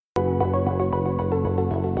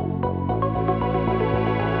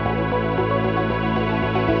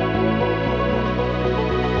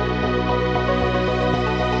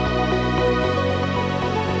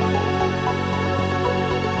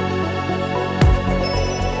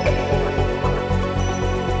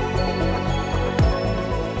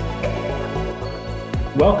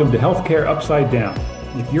Welcome to Healthcare Upside Down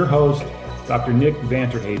with your host, Dr. Nick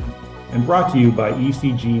Vanterhaden, and brought to you by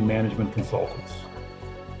ECG Management Consultants.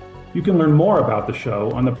 You can learn more about the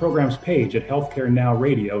show on the program's page at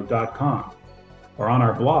healthcarenowradio.com or on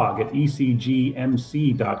our blog at ecgmc.com/HUD.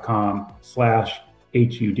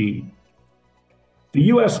 The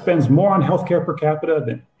U.S. spends more on healthcare per capita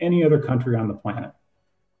than any other country on the planet.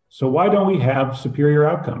 So why don't we have superior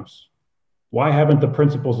outcomes? Why haven't the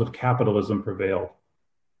principles of capitalism prevailed?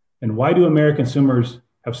 And why do American consumers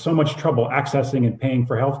have so much trouble accessing and paying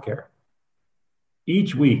for healthcare?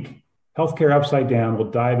 Each week, Healthcare Upside Down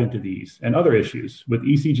will dive into these and other issues with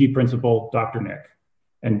ECG principal Dr. Nick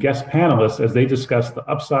and guest panelists as they discuss the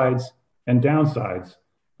upsides and downsides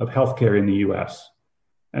of healthcare in the US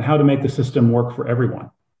and how to make the system work for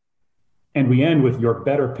everyone. And we end with your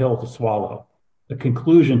better pill to swallow, the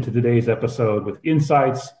conclusion to today's episode with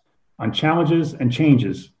insights on challenges and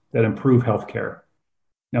changes that improve healthcare.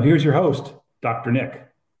 Now here's your host, Dr. Nick.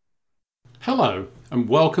 Hello, and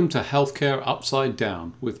welcome to Healthcare Upside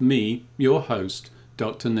Down with me, your host,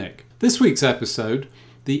 Dr. Nick. This week's episode,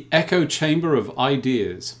 the echo chamber of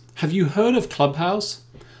ideas. Have you heard of Clubhouse?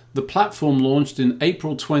 The platform launched in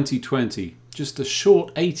April 2020, just a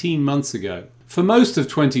short 18 months ago. For most of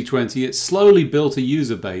 2020, it slowly built a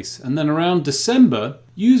user base, and then around December,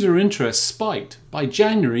 user interest spiked. By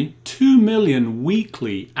January, 2 million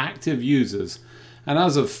weekly active users, and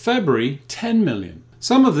as of February, 10 million.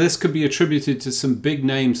 Some of this could be attributed to some big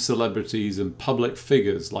name celebrities and public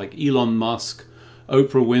figures like Elon Musk,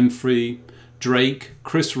 Oprah Winfrey, Drake,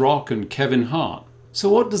 Chris Rock, and Kevin Hart. So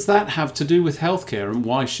what does that have to do with healthcare, and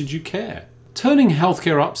why should you care? Turning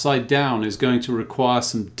healthcare upside down is going to require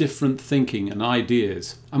some different thinking and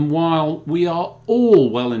ideas. And while we are all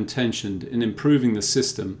well-intentioned in improving the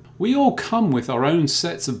system, we all come with our own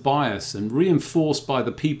sets of bias and reinforced by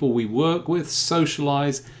the people we work with,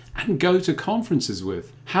 socialize, and go to conferences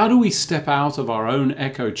with. How do we step out of our own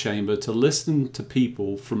echo chamber to listen to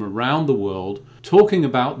people from around the world talking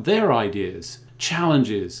about their ideas,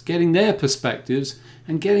 challenges, getting their perspectives,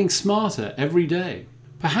 and getting smarter every day?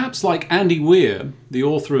 Perhaps like Andy Weir, the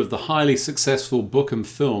author of the highly successful book and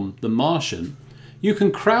film The Martian, you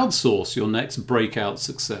can crowdsource your next breakout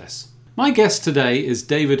success. My guest today is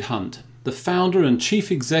David Hunt, the founder and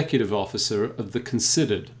chief executive officer of The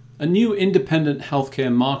Considered, a new independent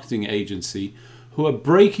healthcare marketing agency who are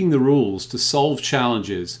breaking the rules to solve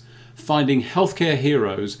challenges, finding healthcare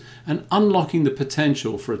heroes, and unlocking the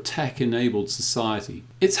potential for a tech-enabled society.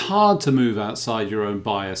 It's hard to move outside your own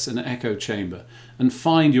bias and echo chamber and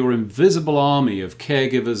find your invisible army of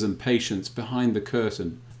caregivers and patients behind the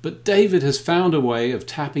curtain. But David has found a way of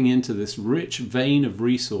tapping into this rich vein of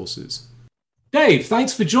resources. Dave,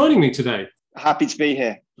 thanks for joining me today. Happy to be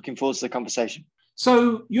here. Looking forward to the conversation.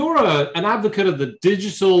 So you're an advocate of the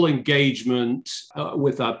digital engagement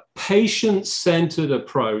with a patient-centered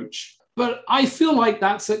approach, but I feel like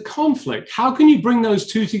that's at conflict. How can you bring those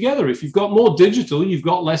two together? If you've got more digital, you've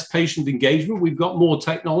got less patient engagement, we've got more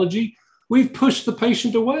technology, we've pushed the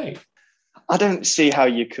patient away. I don't see how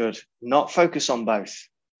you could not focus on both,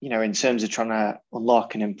 in terms of trying to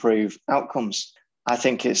unlock and improve outcomes. I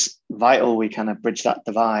think it's vital we kind of bridge that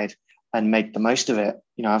divide and make the most of it.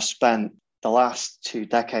 I've spent the last 2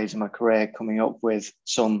 decades of my career coming up with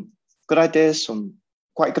some good ideas, some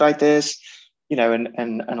quite good ideas, and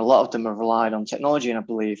a lot of them have relied on technology, and I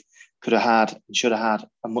believe could have had and should have had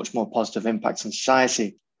a much more positive impact on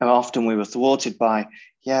society. And often we were thwarted by,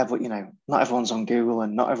 but not everyone's on Google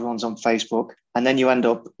and not everyone's on Facebook. And then you end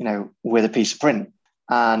up, with a piece of print.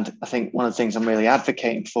 And I think one of the things I'm really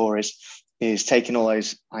advocating for is taking all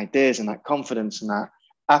those ideas and that confidence and that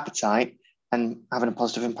appetite and having a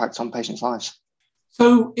positive impact on patients' lives.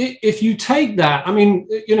 So if you take that,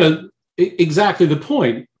 exactly the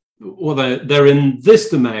point, or they're in this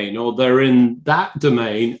domain or they're in that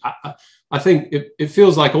domain, I think it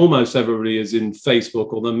feels like almost everybody is in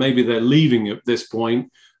Facebook, or then maybe they're leaving at this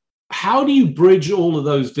point. How do you bridge all of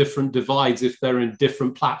those different divides if they're in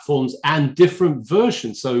different platforms and different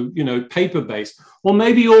versions? So, paper-based, or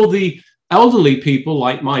maybe all the elderly people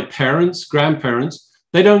like my parents, grandparents,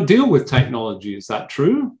 they don't deal with technology. Is that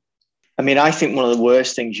true? I think one of the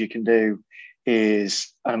worst things you can do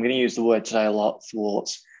is, and I'm going to use the word today a lot, thwart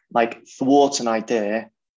an idea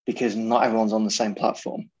because not everyone's on the same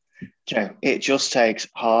platform. It just takes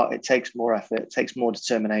heart, it takes more effort, it takes more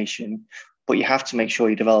determination, but you have to make sure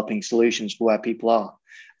you're developing solutions for where people are,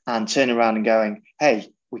 and turning around and going,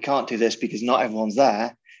 hey, we can't do this because not everyone's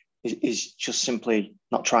there is just simply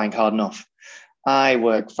not trying hard enough. I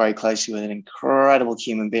work very closely with an incredible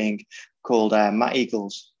human being called Matt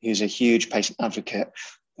Eagles, who's a huge patient advocate,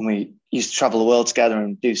 and we used to travel the world together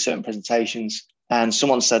and do certain presentations. And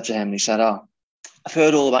someone said to him, he said, "Oh, I've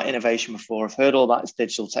heard all about innovation before. I've heard all about this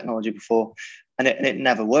digital technology before, and it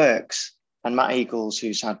never works." And Matt Eagles,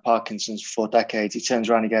 who's had Parkinson's for 4 decades, he turns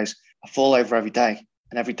around and he goes, "I fall over every day,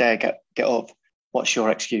 and every day I get up. What's your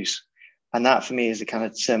excuse?" And that for me is the kind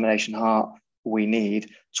of determination heart we need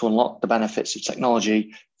to unlock the benefits of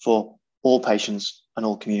technology for all patients and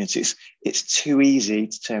all communities. It's too easy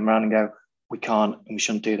to turn around and go, "We can't and we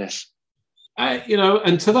shouldn't do this."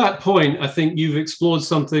 And to that point, I think you've explored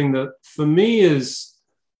something that for me is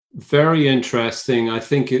very interesting. I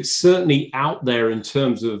think it's certainly out there in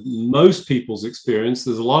terms of most people's experience.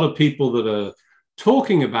 There's a lot of people that are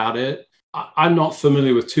talking about it. I'm not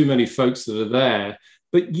familiar with too many folks that are there,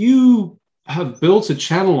 but you have built a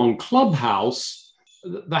channel on Clubhouse.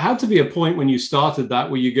 There had to be a point when you started that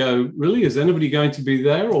where you go, really, is anybody going to be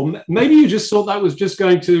there? Or maybe you just thought that was just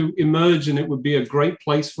going to emerge and it would be a great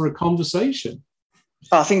place for a conversation.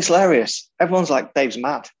 I think it's hilarious. Everyone's like, "Dave's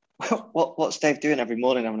mad." What's Dave doing every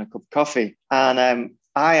morning having a cup of coffee? And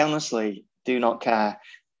I honestly do not care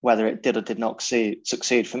whether it did or did not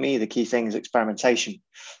succeed. For me, the key thing is experimentation,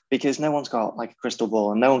 because no one's got like a crystal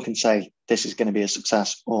ball and no one can say this is going to be a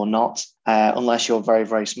success or not, unless you're very,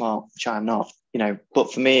 very smart, which I'm not.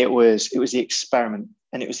 But for me, it was the experiment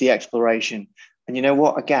and it was the exploration. And you know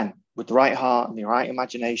what? Again, with the right heart and the right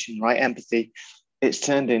imagination, right empathy, it's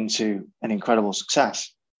turned into an incredible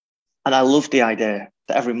success. And I love the idea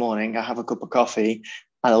that every morning I have a cup of coffee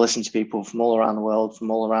and I listen to people from all around the world, from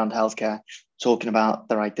all around healthcare, talking about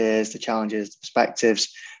their ideas, the challenges, the perspectives.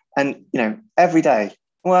 And, every day,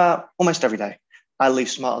 well, almost every day, I leave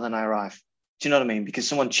smarter than I arrive. Do you know what I mean? Because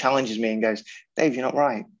someone challenges me and goes, "Dave, you're not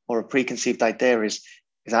right." Or a preconceived idea is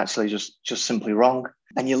actually just simply wrong.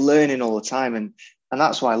 And you're learning all the time. And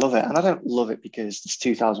that's why I love it. And I don't love it because there's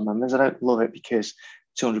 2,000 members. I don't love it because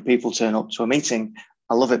 200 people turn up to a meeting.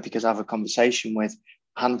 I love it because I have a conversation with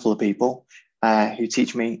a handful of people who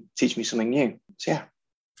teach me something new. So, yeah.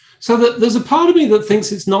 So there's a part of me that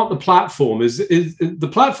thinks it's not the platform. Is the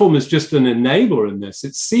platform is just an enabler in this.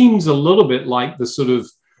 It seems a little bit like the sort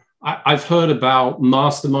of, I've heard about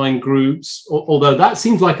mastermind groups, although that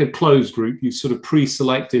seems like a closed group. You've sort of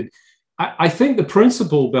pre-selected. I think the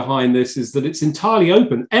principle behind this is that it's entirely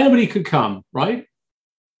open. Anybody could come, right?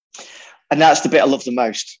 And that's the bit I love the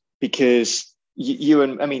most, because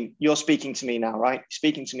you're speaking to me now, right? You're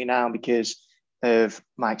speaking to me now because of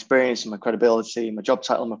my experience and my credibility, my job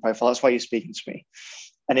title, and my profile. That's why you're speaking to me.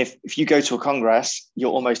 And if you go to a congress,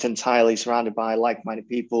 you're almost entirely surrounded by like-minded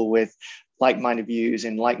people with like-minded views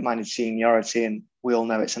and like-minded seniority. And we all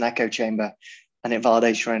know it's an echo chamber and it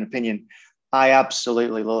validates your own opinion. I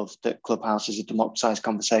absolutely love that Clubhouse is a democratized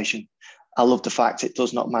conversation. I love the fact it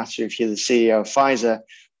does not matter if you're the CEO of Pfizer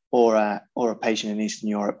or a patient in Eastern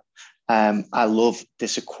Europe. I love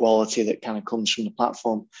this equality that kind of comes from the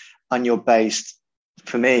platform. And you're based,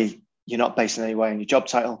 for me, you're not based in any way on your job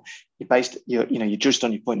title. You're judged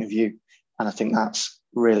on your point of view. And I think that's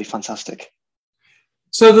really fantastic.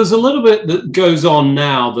 So there's a little bit that goes on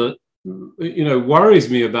now that, worries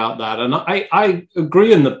me about that. And I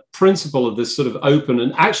agree in the principle of this sort of open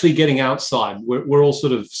and actually getting outside. We're all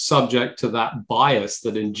sort of subject to that bias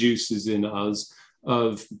that induces in us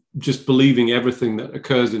of just believing everything that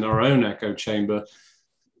occurs in our own echo chamber.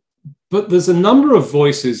 But there's a number of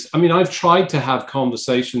voices. I mean, I've tried to have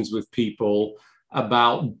conversations with people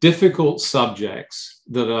about difficult subjects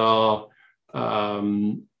that are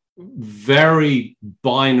very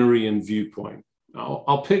binary in viewpoint.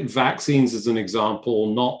 I'll pick vaccines as an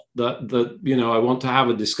example, not that I want to have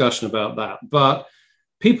a discussion about that, but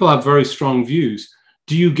people have very strong views.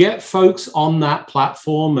 Do you get folks on that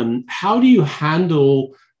platform, and how do you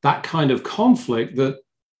handle that kind of conflict that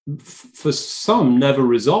for some never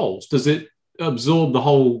resolves? Does it absorb the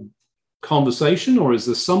whole conversation, or is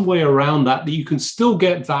there some way around that you can still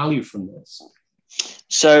get value from this?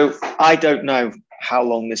 So I don't know how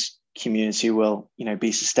long this community will,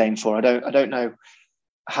 be sustained for. I don't know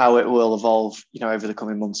how it will evolve, over the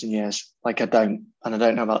coming months and years. I don't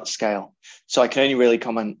know about the scale. So I can only really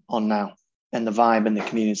comment on now and the vibe and the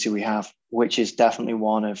community we have, which is definitely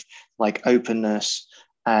one of openness,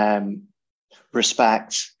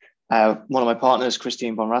 respect. One of my partners,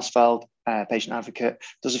 Christine von Rasfeld, patient advocate,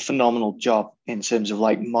 does a phenomenal job in terms of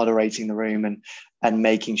moderating the room and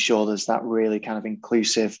making sure there's that really kind of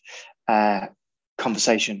inclusive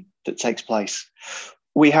conversation that takes place.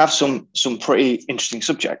 We have some pretty interesting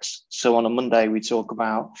subjects. So on a Monday, we talk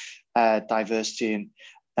about diversity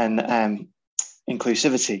and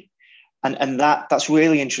inclusivity. And that's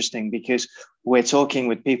really interesting because we're talking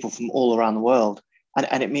with people from all around the world.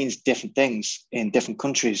 And it means different things in different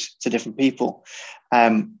countries to different people.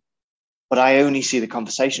 But I only see the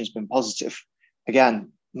conversation has been positive.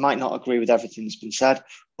 Again, might not agree with everything that's been said,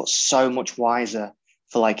 but so much wiser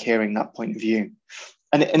for like hearing that point of view.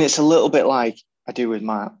 And it's a little bit like I do with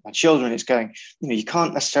my children. It's going, you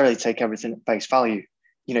can't necessarily take everything at face value.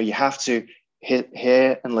 You have to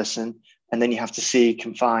hear and listen, and then you have to seek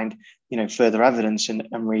and find, further evidence and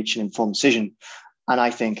reach an informed decision. And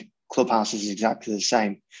I think Clubhouse is exactly the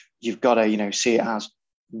same. You've got to, see it as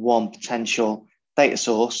one potential data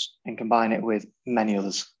source and combine it with many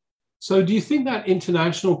others. So do you think that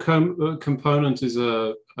international component is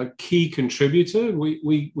a key contributor?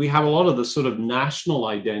 We have a lot of the sort of national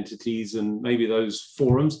identities and maybe those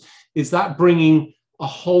forums. Is that bringing a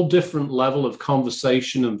whole different level of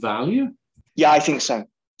conversation and value? Yeah, I think so.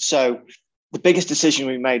 So the biggest decision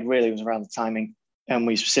we made really was around the timing. And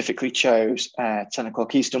we specifically chose 10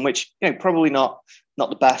 o'clock Eastern, which, probably not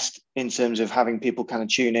the best in terms of having people kind of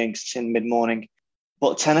tune in 'cause it's in mid-morning.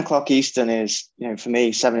 But 10 o'clock Eastern is, for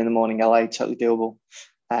me, 7 in the morning, LA, totally doable,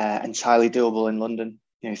 entirely doable in London,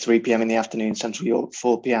 3 p.m. in the afternoon, Central Europe,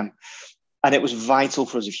 4 p.m. And it was vital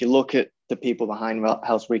for us. If you look at the people behind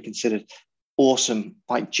Health Reconsidered, awesome,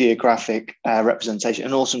 like geographic representation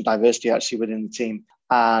and awesome diversity actually within the team.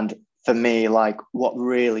 And for me, like what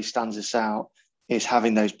really stands us out is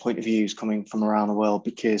having those point of views coming from around the world,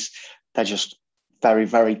 because they're just very,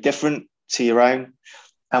 very different to your own.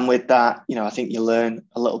 And with that, I think you learn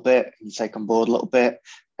a little bit, you take on board a little bit,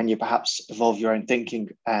 and you perhaps evolve your own thinking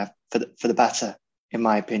for the better, in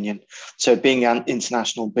my opinion. So being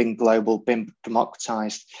international, being global, being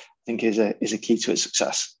democratized, I think is a key to its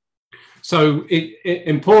success. So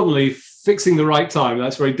importantly, fixing the right time,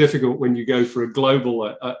 that's very difficult when you go for a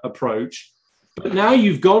global approach. But now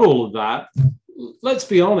you've got all of that. Let's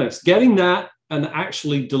be honest, getting that and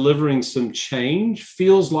actually delivering some change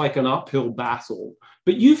feels like an uphill battle.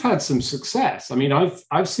 But you've had some success. I mean,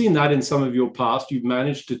 I've seen that in some of your past. You've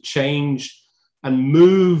managed to change and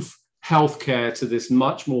move healthcare to this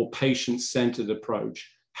much more patient-centered approach.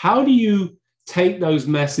 How do you take those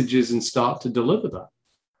messages and start to deliver that?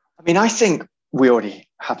 I mean, I think we already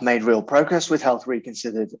have made real progress with Health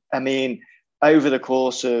Reconsidered. I mean, over the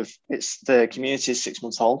course of the community is 6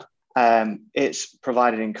 months old. It's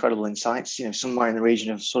provided incredible insights, somewhere in the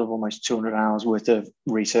region of sort of almost 200 hours worth of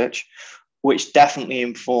research, which definitely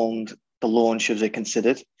informed the launch of the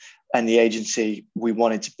Considered and the agency we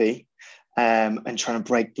wanted to be, and trying to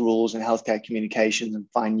break the rules in healthcare communications and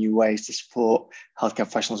find new ways to support healthcare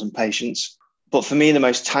professionals and patients. But for me, the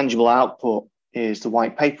most tangible output is the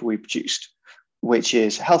white paper we produced, which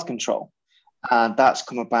is Health Control. And that's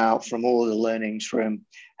come about from all of the learnings from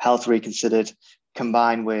Health Reconsidered,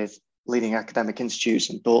 combined with leading academic institutes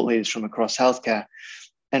and thought leaders from across healthcare.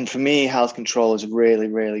 And for me, Health Control is a really,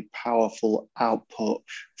 really powerful output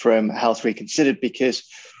from Health Reconsidered, because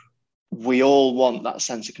we all want that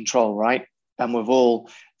sense of control, right? And we've all,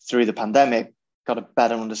 through the pandemic, got a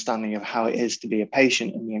better understanding of how it is to be a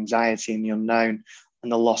patient and the anxiety and the unknown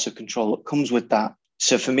and the loss of control that comes with that.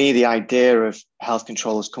 So for me, the idea of Health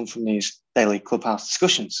Control has come from these daily Clubhouse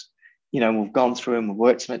discussions. We've gone through and we've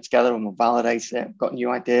worked on it together and we've validated it, got new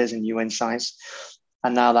ideas and new insights.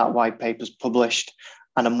 And now that white paper's published,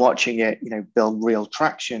 and I'm watching it, build real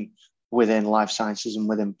traction within life sciences and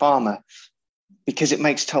within pharma, because it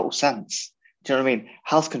makes total sense. Do you know what I mean?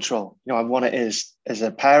 Health Control, I want it as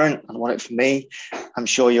a parent, I want it for me. I'm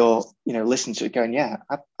sure you're, listening to it going, yeah,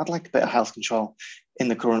 I'd like a bit of Health Control in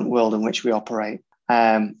the current world in which we operate.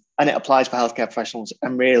 And it applies for healthcare professionals.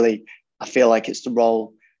 And really, I feel like it's the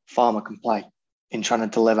role pharma can play in trying to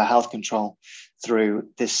deliver health control through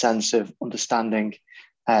this sense of understanding,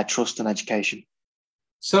 trust and education.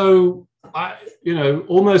 So,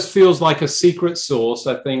 almost feels like a secret sauce.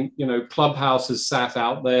 I think, Clubhouse has sat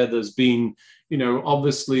out there. There's been,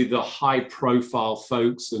 obviously the high profile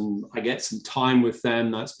folks, and I get some time with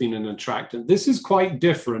them. That's been an attractant. This is quite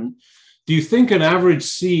different. Do you think an average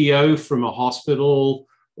CEO from a hospital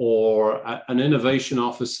or an innovation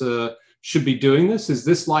officer should be doing this? Is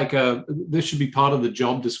this this should be part of the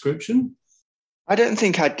job description? I don't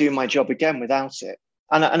think I'd do my job again without it.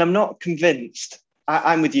 And I'm not convinced.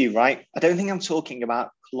 I'm with you, right? I don't think I'm talking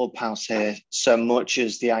about Clubhouse here so much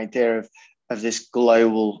as the idea of this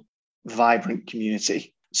global, vibrant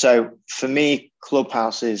community. So for me,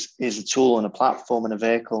 Clubhouse is a tool and a platform and a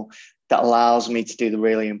vehicle that allows me to do the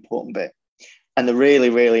really important bit. And the really,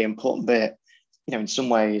 really important bit, in some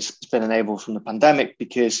ways, has been enabled from the pandemic,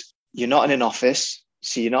 because you're not in an office,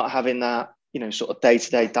 so you're not having that, sort of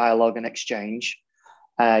day-to-day dialogue and exchange.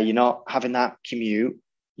 You're not having that commute.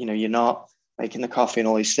 You're not making the coffee and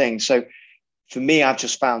all these things. So For me, I've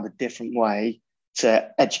just found a different way to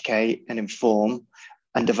educate and inform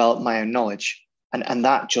and develop my own knowledge. And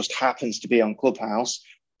that just happens to be on Clubhouse,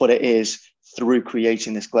 but it is through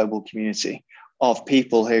creating this global community of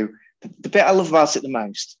people who, the bit I love about it the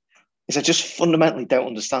most is I just fundamentally don't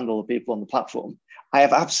understand all the people on the platform. I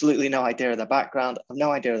have absolutely no idea of their background. I have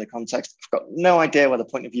no idea of the context. I've got no idea where the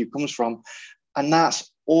point of view comes from. And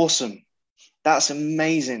that's awesome. That's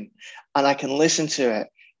amazing. And I can listen to it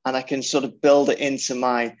and I can sort of build it into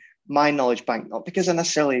my knowledge bank, not because I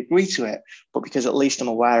necessarily agree to it, but because at least I'm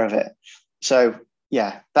aware of it. So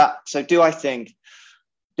yeah, do I think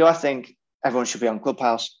everyone should be on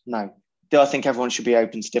Clubhouse? No. Do I think everyone should be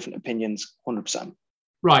open to different opinions? 100%.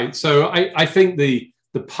 Right. So I think the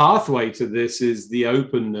pathway to this is the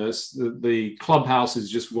openness. The Clubhouse is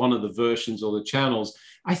just one of the versions or the channels.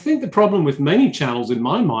 I think the problem with many channels in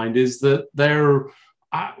my mind is that they're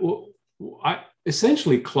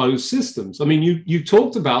essentially closed systems. I mean, you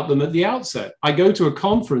talked about them at the outset. I go to a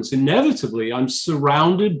conference, inevitably, I'm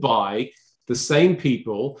surrounded by the same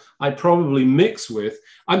people I probably mix with.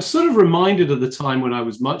 I'm sort of reminded of the time when I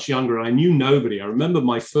was much younger and I knew nobody. I remember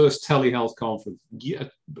my first telehealth conference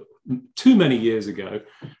too many years ago,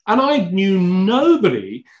 and I knew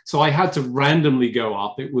nobody. So I had to randomly go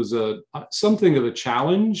up. It was something of a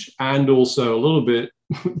challenge and also a little bit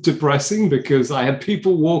depressing because I had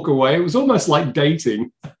people walk away. It was almost like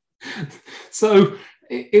dating. So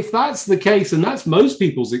if that's the case, and that's most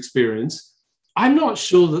people's experience, I'm not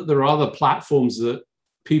sure that there are other platforms that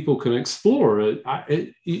people can explore.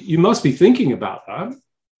 You must be thinking about that.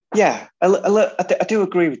 Yeah, I do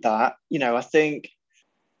agree with that. I think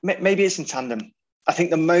maybe it's in tandem. I think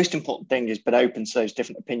the most important thing is being open to those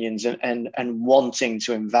different opinions and wanting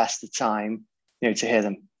to invest the time, to hear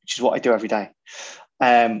them, which is what I do every day.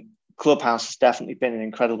 Clubhouse has definitely been an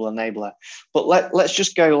incredible enabler. But let's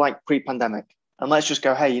just go like pre-pandemic, and let's just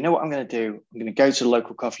go, hey, you know what I'm going to do? I'm going to go to the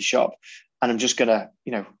local coffee shop, and I'm just going to,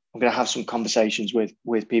 I'm going to have some conversations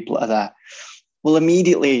with people that are there. Well,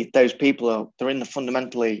 immediately those people they're in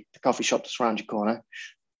fundamentally the coffee shop that's around your corner.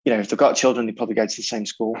 If they've got children, they probably go to the same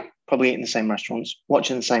school, probably eating the same restaurants,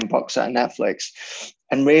 watching the same box set on Netflix.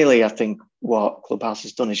 And really, I think what Clubhouse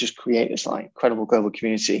has done is just create this incredible global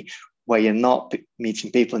community where you're not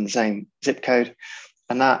meeting people in the same zip code.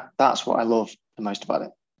 And that's what I love the most about it.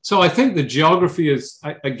 So I think the geography is,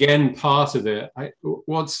 again, part of it.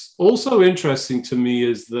 What's also interesting to me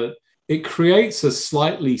is that it creates a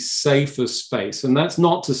slightly safer space. And that's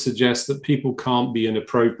not to suggest that people can't be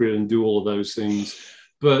inappropriate and do all of those things.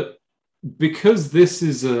 But because this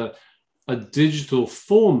is a digital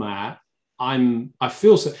format, I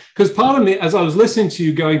feel so, because part of me, as I was listening to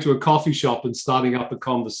you going to a coffee shop and starting up a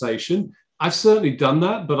conversation, I've certainly done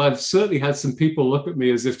that, but I've certainly had some people look at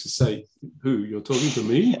me as if to say, who, you're talking to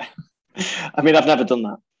me? Yeah. I mean, I've never done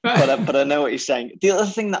that, but I know what you're saying. The other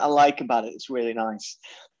thing that I like about it, it's really nice,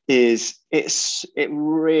 is it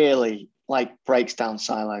really breaks down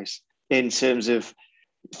silos in terms of,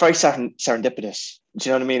 it's very serendipitous. Do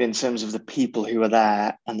you know what I mean? In terms of the people who are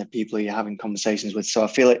there and the people you're having conversations with. So I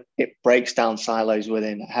feel it breaks down silos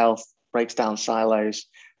within health, breaks down silos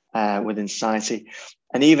within society.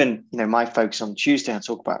 And even, my focus on Tuesday, I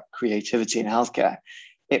talk about creativity in healthcare.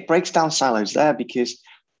 It breaks down silos there because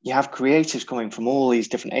you have creatives coming from all these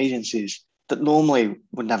different agencies that normally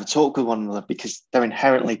would never talk with one another because they're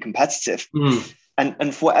inherently competitive. Mm.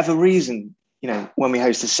 And for whatever reason, when we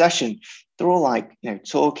host a session, they're all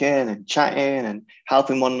talking and chatting and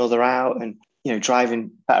helping one another out and,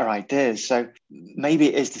 driving better ideas. So maybe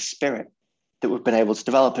it is the spirit that we've been able to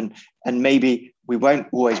develop, and maybe we won't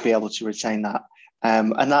always be able to retain that.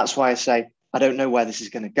 And that's why I say, I don't know where this is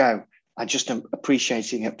going to go. I just am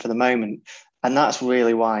appreciating it for the moment. And that's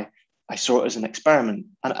really why I saw it as an experiment.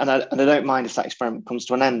 And I don't mind if that experiment comes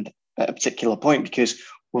to an end at a particular point, because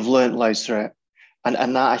we've learned loads through it.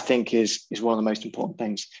 And that, I think, is one of the most important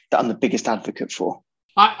things that I'm the biggest advocate for.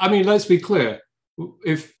 I mean, let's be clear.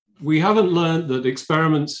 If we haven't learned that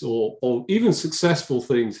experiments or even successful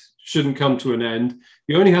things shouldn't come to an end,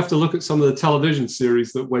 you only have to look at some of the television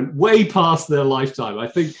series that went way past their lifetime. I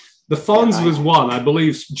think The Fonz was one. I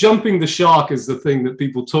believe jumping the shark is the thing that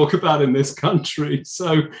people talk about in this country.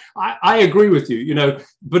 So I agree with you,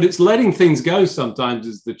 but it's letting things go sometimes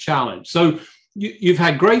is the challenge. So you've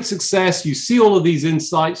had great success. You see all of these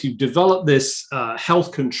insights. You've developed this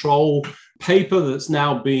health control paper that's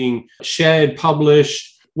now being shared,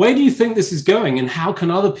 published. Where do you think this is going, and how can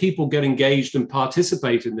other people get engaged and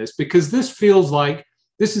participate in this? Because this feels like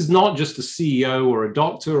this is not just a CEO or a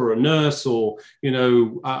doctor or a nurse or,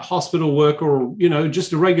 a hospital worker or,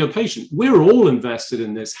 just a regular patient. We're all invested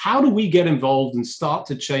in this. How do we get involved and start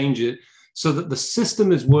to change it so that the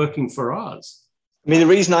system is working for us? I mean, the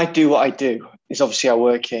reason I do what I do is obviously I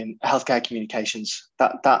work in healthcare communications.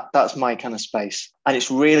 That's my kind of space. And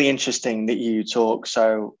it's really interesting that you talk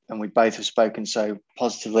so, and we both have spoken so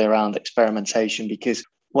positively around experimentation, because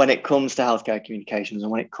when it comes to healthcare communications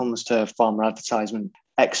and when it comes to pharma advertisement,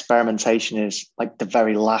 experimentation is like the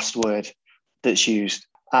very last word that's used.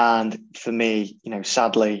 And for me,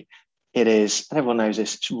 sadly, it is, and everyone knows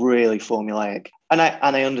this, it's really formulaic. And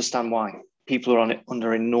I understand why. People are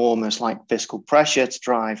under enormous fiscal pressure to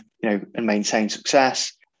drive, and maintain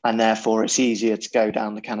success. And therefore it's easier to go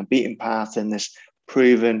down the kind of beaten path in this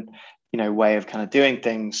proven, way of kind of doing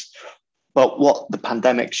things. But what the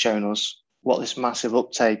pandemic's shown us, what this massive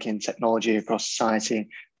uptake in technology across society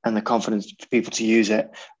and the confidence for people to use it,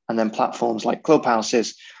 and then platforms like Clubhouse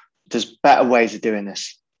is, there's better ways of doing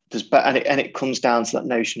this. And it comes down to that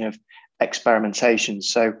notion of experimentation.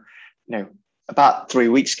 So, about 3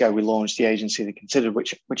 weeks ago, we launched the agency The Considered,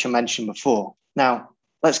 which I mentioned before. Now,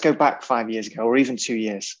 let's go back 5 years ago, or even 2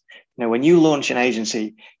 years. When you launch an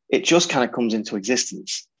agency, it just kind of comes into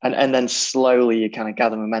existence, and then slowly you kind of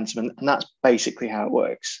gather momentum, and that's basically how it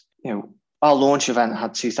works. Our launch event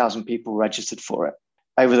had 2,000 people registered for it.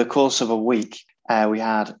 Over the course of a week, we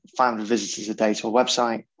had 500 visitors a day to our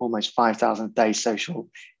website, almost 5,000 a day social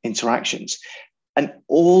interactions, and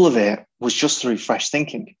all of it was just through fresh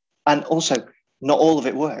thinking. And also, not all of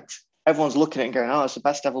it worked. Everyone's looking at it and going, oh, it's the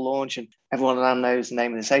best ever launch. And everyone now knows the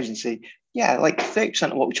name of this agency. Yeah,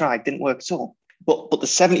 30% of what we tried didn't work at all. But the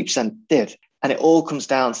 70% did. And it all comes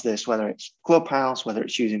down to this, whether it's Clubhouse, whether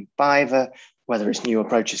it's using Fiverr, whether it's new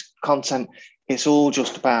approaches to content. It's all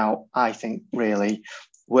just about, I think, really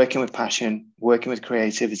working with passion, working with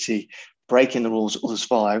creativity, breaking the rules others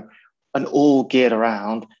follow, and all geared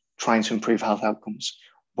around trying to improve health outcomes,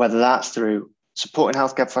 whether that's through supporting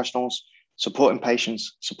healthcare professionals, supporting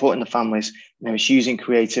patients, supporting the families. It's using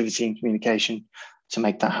creativity and communication to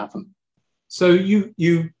make that happen. So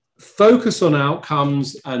you focus on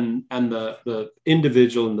outcomes and the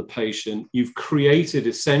individual and the patient. You've created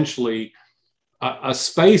essentially a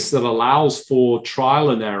space that allows for trial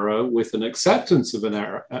and error with an acceptance of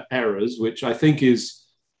errors, which I think is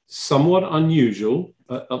somewhat unusual,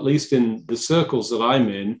 at least in the circles that I'm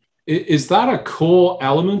in. Is that a core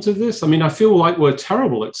element of this? I mean, I feel like we're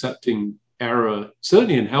terrible accepting error,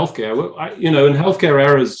 certainly in healthcare. In healthcare,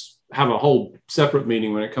 errors have a whole separate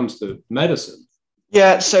meaning when it comes to medicine.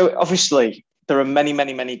 Yeah, so obviously there are many,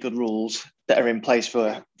 many, many good rules that are in place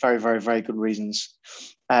for very, very, very good reasons.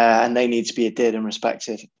 And they need to be adhered and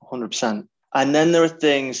respected 100%. And then there are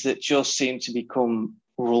things that just seem to become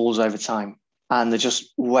rules over time. And they're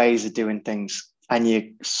just ways of doing things. And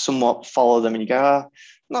you somewhat follow them and you go, I'm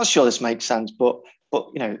not sure this makes sense, but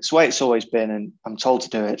it's the way it's always been, and I'm told to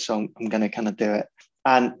do it, so I'm going to kind of do it.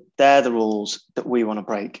 And they're the rules that we want to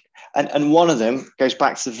break. And one of them goes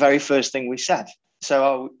back to the very first thing we said.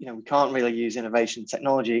 So, we can't really use innovation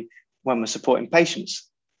technology when we're supporting patients.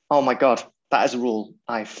 Oh my God, that is a rule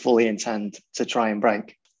I fully intend to try and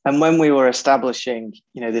break. And when we were establishing,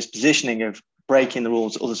 this positioning of breaking the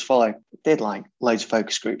rules that others follow, did loads of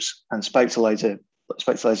focus groups and spoke to loads of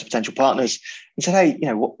potential partners and said,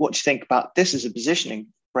 hey, what do you think about this as a positioning,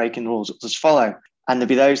 breaking the rules that others follow? And there'd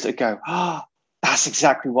be those that go, that's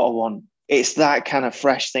exactly what I want. It's that kind of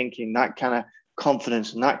fresh thinking, that kind of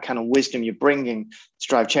confidence and that kind of wisdom you're bringing to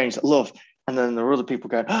drive change that I love. And then there are other people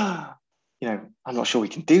going, I'm not sure we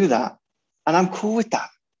can do that. And I'm cool with that.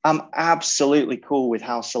 I'm absolutely cool with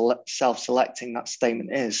how self-selecting that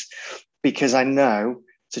statement is, because I know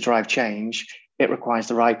to drive change, it requires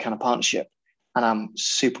the right kind of partnership. And I'm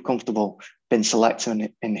super comfortable being selective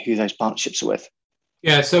in who those partnerships are with.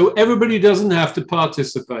 Yeah, so everybody doesn't have to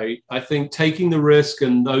participate. I think taking the risk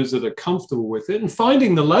and those that are comfortable with it and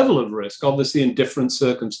finding the level of risk, obviously in different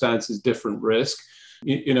circumstances, different risk.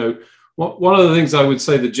 One of the things I would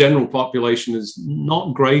say the general population is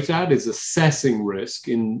not great at is assessing risk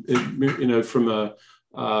from a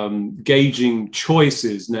gauging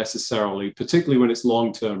choices necessarily, particularly when it's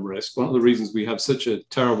long-term risk. One of the reasons we have such a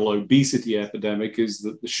terrible obesity epidemic is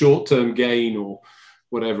that the short-term gain or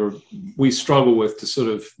whatever we struggle with to sort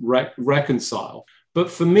of reconcile.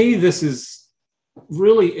 But for me, this is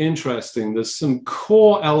really interesting. There's some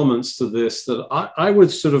core elements to this that I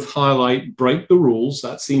would sort of highlight. Break the rules.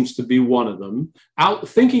 That seems to be one of them.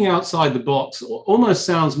 Thinking outside the box almost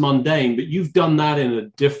sounds mundane, but you've done that in a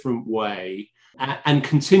different way and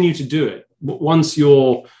continue to do it. Once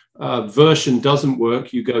your version doesn't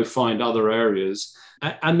work, you go find other areas.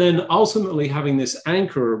 And then ultimately having this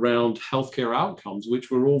anchor around healthcare outcomes, which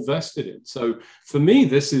we're all vested in. So for me,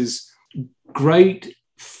 this is great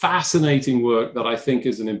fascinating work that I think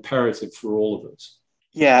is an imperative for all of us.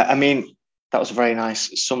 Yeah, I mean, that was a very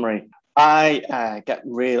nice summary. I get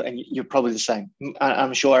real, and you're probably the same.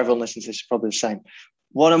 I'm sure everyone listening to this is probably the same.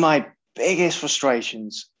 One of my biggest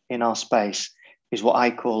frustrations in our space is what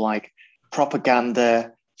I call like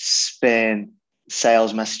propaganda, spin,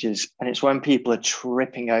 sales messages. And it's when people are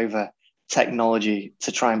tripping over technology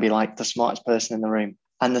to try and be like the smartest person in the room.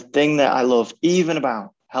 And the thing that I love, even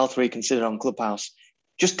about Health Reconsidered on Clubhouse,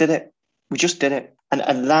 just did it. We just did it.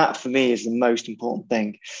 And that for me is the most important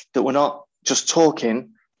thing, that we're not just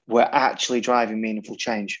talking, we're actually driving meaningful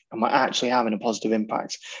change and we're actually having a positive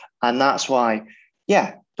impact. And that's why,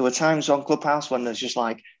 yeah, there were times on Clubhouse when there's just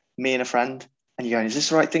like me and a friend and you're going, is this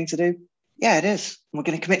the right thing to do? Yeah, it is. And we're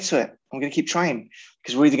going to commit to it. I'm going to keep trying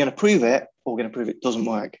because we're either going to prove it or we're going to prove it doesn't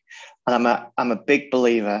work. And I'm a big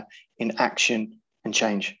believer in action and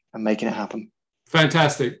change and making it happen.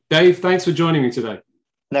 Fantastic. Dave, thanks for joining me today.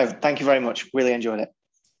 No, thank you very much. Really enjoyed it.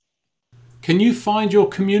 Can you find your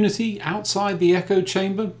community outside the echo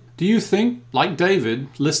chamber? Do you think, like David,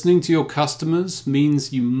 listening to your customers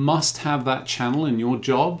means you must have that channel in your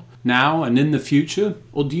job now and in the future?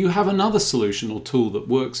 Or do you have another solution or tool that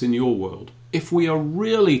works in your world? If we are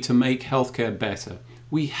really to make healthcare better,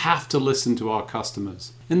 we have to listen to our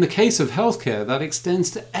customers. In the case of healthcare, that extends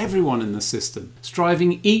to everyone in the system,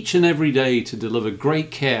 striving each and every day to deliver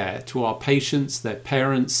great care to our patients, their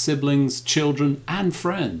parents, siblings, children, and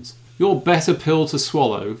friends. Your better pill to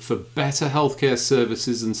swallow for better healthcare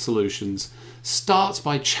services and solutions starts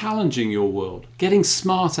by challenging your world, getting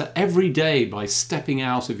smarter every day by stepping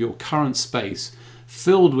out of your current space,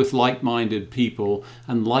 filled with like-minded people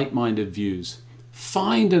and like-minded views.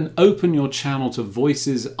 Find and open your channel to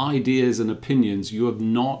voices, ideas, and opinions you have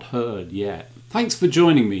not heard yet. Thanks for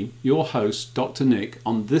joining me, your host, Dr. Nick,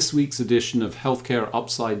 on this week's edition of Healthcare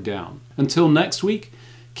Upside Down. Until next week,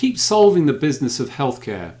 keep solving the business of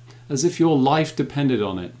healthcare as if your life depended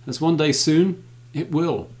on it, as one day soon, it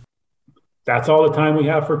will. That's all the time we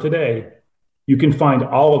have for today. You can find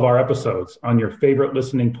all of our episodes on your favorite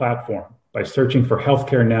listening platform by searching for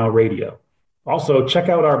Healthcare Now Radio. Also, check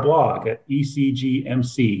out our blog at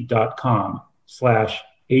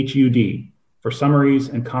ecgmc.com/HUD for summaries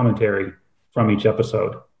and commentary from each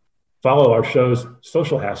episode. Follow our show's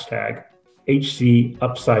social hashtag,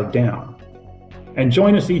 HCUpsideDown. And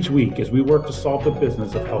join us each week as we work to solve the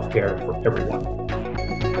business of healthcare for everyone.